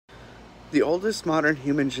The oldest modern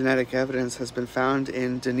human genetic evidence has been found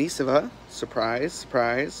in Denisova. Surprise,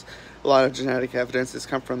 surprise. A lot of genetic evidence has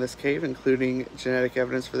come from this cave, including genetic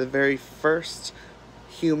evidence for the very first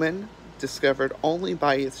human discovered only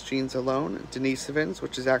by its genes alone, Denisovans,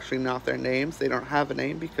 which is actually not their names. They don't have a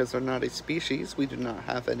name because they're not a species. We don't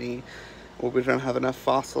have enough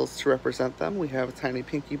fossils to represent them. We have a tiny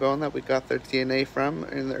pinky bone that we got their DNA from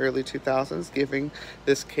in the early 2000s, giving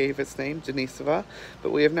this cave its name, Denisova.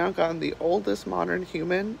 But we have now gotten the oldest modern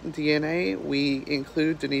human DNA. We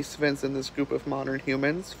include Denisovans in this group of modern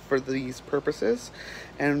humans for these purposes.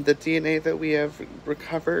 And the DNA that we have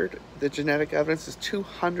recovered, the genetic evidence, is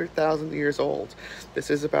 200,000 years old.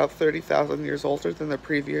 This is about 30,000 years older than the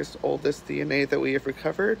previous oldest DNA that we have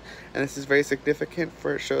recovered. And this is very significant,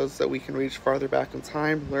 for it shows that we can reach farther back in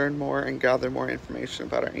time, learn more, and gather more information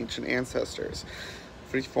about our ancient ancestors.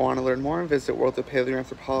 If you want to learn more, visit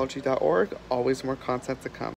worldofpaleoanthropology.org. Always more content to come.